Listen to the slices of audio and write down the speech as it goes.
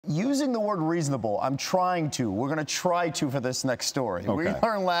using the word reasonable, I'm trying to. We're going to try to for this next story. Okay. We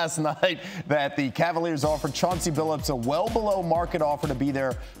learned last night that the Cavaliers offered Chauncey Billups a well below market offer to be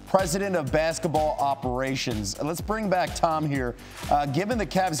their president of basketball operations. Let's bring back Tom here. Given the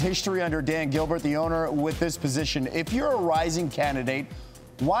Cavs' history under Dan Gilbert, the owner, with this position, if you're a rising candidate,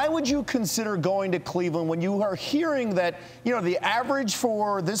 why would you consider going to Cleveland when you are hearing that, the average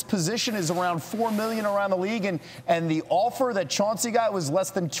for this position is around $4 million around the league, and the offer that Chauncey got was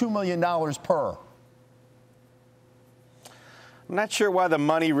less than $2 million per? I'm not sure why the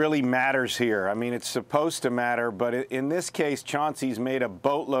money really matters here. I mean, it's supposed to matter, but in this case, Chauncey's made a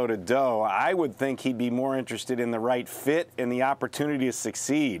boatload of dough. I would think he'd be more interested in the right fit and the opportunity to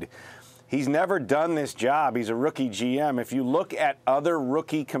succeed. He's never done this job. He's a rookie GM. If you look at other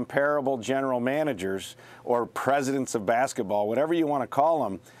rookie comparable general managers or presidents of basketball, whatever you want to call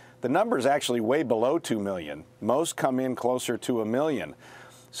them, the number is actually way below $2 million. Most come in closer to $1 million.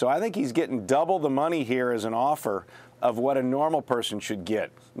 So I think he's getting double the money here as an offer of what a normal person should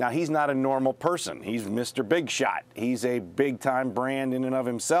get. Now, he's not a normal person. He's Mr. Big Shot. He's a big-time brand in and of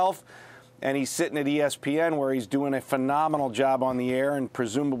himself. And he's sitting at ESPN where he's doing a phenomenal job on the air and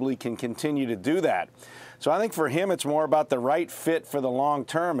presumably can continue to do that. So I think for him, it's more about the right fit for the long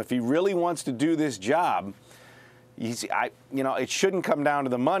term. If he really wants to do this job, it shouldn't come down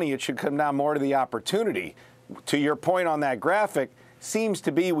to the money. It should come down more to the opportunity. To your point on that graphic, seems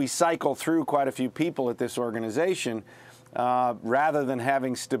to be we cycle through quite a few people at this organization rather than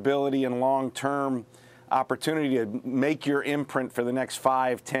having stability and long-term opportunity to make your imprint for the next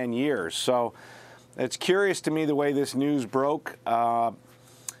 5-10 years. So it's curious to me the way this news broke, and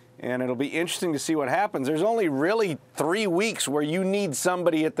it'll be interesting to see what happens. There's only really 3 weeks where you need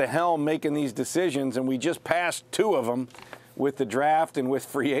somebody at the helm making these decisions, and we just passed 2 of them with the draft and with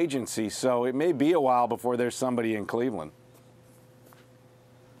free agency. So it may be a while before there's somebody in Cleveland.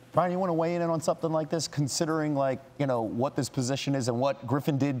 Brian, you want to weigh in on something like this, considering what this position is and what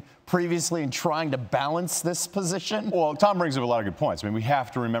Griffin did previously in trying to balance this position? Well, Tom brings up a lot of good points. I mean, we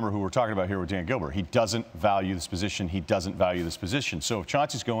have to remember who we're talking about here with Dan Gilbert. He doesn't value this position. He doesn't value this position. So if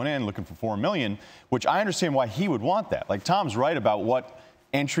Chauncey's going in looking for $4 million, which I understand why he would want that. Like, Tom's right about what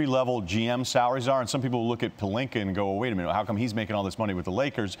entry-level GM salaries are, and some people look at Pelinka and go, well, wait a minute, how come he's making all this money with the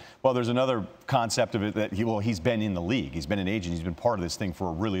Lakers? Well, there's another concept of it that he's been in the league. He's been an agent. He's been part of this thing for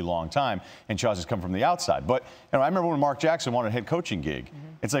a really long time, and Chauncey's come from the outside. But I remember when Mark Jackson wanted a head coaching gig.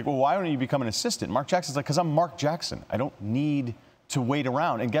 It's like, well, why don't you become an assistant? Mark Jackson's like, because I'm Mark Jackson. I don't need to wait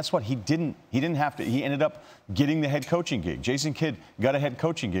around. And guess what? He didn't have to. He ended up getting the head coaching gig. Jason Kidd got a head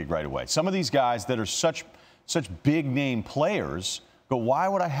coaching gig right away. Some of these guys that are such big-name players go, why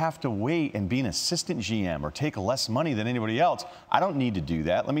would I have to wait and be an assistant GM or take less money than anybody else? I don't need to do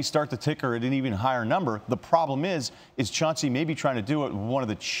that. Let me start the ticker at an even higher number. The problem is Chauncey maybe trying to do it with one of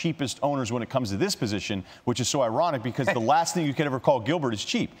the cheapest owners when it comes to this position, which is so ironic because the last thing you could ever call Gilbert is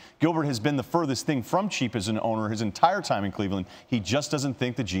cheap. Gilbert has been the furthest thing from cheap as an owner his entire time in Cleveland. He just doesn't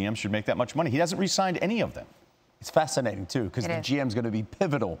think the GM should make that much money. He hasn't re-signed any of them. It's fascinating, too, because the GM's going to be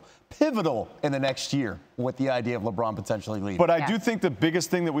pivotal in the next year with the idea of LeBron potentially leaving. But I do think the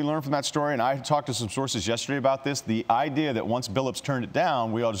biggest thing that we learned from that story, and I talked to some sources yesterday about this, the idea that once Billups turned it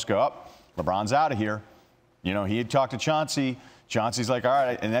down, we all just go, LeBron's out of here. He had talked to Chauncey. Chauncey's like, all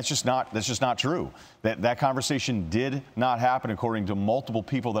right, and that's just not true. That conversation did not happen, according to multiple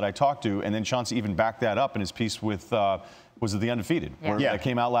people that I talked to, and then Chauncey even backed that up in his piece with was it The Undefeated, where that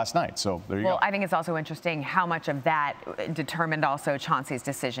came out last night. So there you go. Well, I think it's also interesting how much of that determined also Chauncey's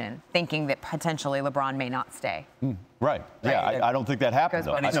decision, thinking that potentially LeBron may not stay. Right. Yeah, I don't think that happened,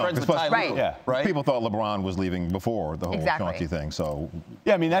 though. And he's friends with Ty Lue. Right. People thought LeBron was leaving before the whole Chauncey thing. So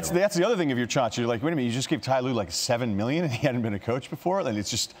yeah, I mean, that's the other thing if you're Chauncey. You're like, wait a minute, you just gave Ty Lue like $7 million and he hadn't been a coach before? And it's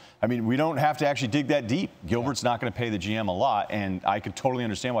just, I mean, we don't have to actually dig that deep. Gilbert's not going to pay the GM a lot, and I could totally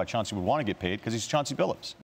understand why Chauncey would want to get paid because he's Chauncey Billups.